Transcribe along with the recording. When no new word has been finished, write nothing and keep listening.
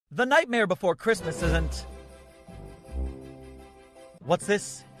The Nightmare Before Christmas isn't... What's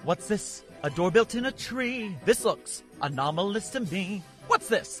this? What's this? A door built in a tree. This looks anomalous to me. What's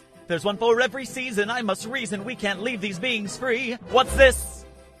this? There's one for every season. I must reason we can't leave these beings free. What's this?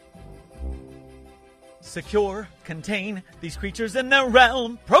 Secure, contain these creatures in their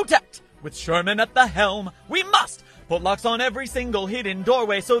realm. Protect with Sherman at the helm. We must put locks on every single hidden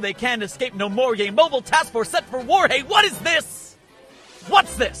doorway so they can't escape no more. Yay, mobile task force set for war. Hey, what is this?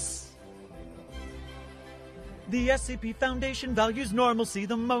 What's this? The SCP Foundation values normalcy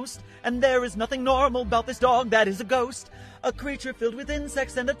the most, and there is nothing normal about this dog that is a ghost. A creature filled with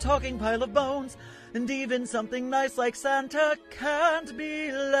insects and a talking pile of bones. And even something nice like Santa can't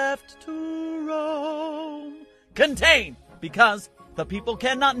be left to roam. Contain! Because the people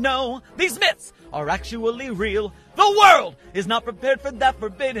cannot know these myths are actually real. The world is not prepared for that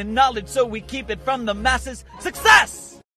forbidden knowledge, so we keep it from the masses. Success!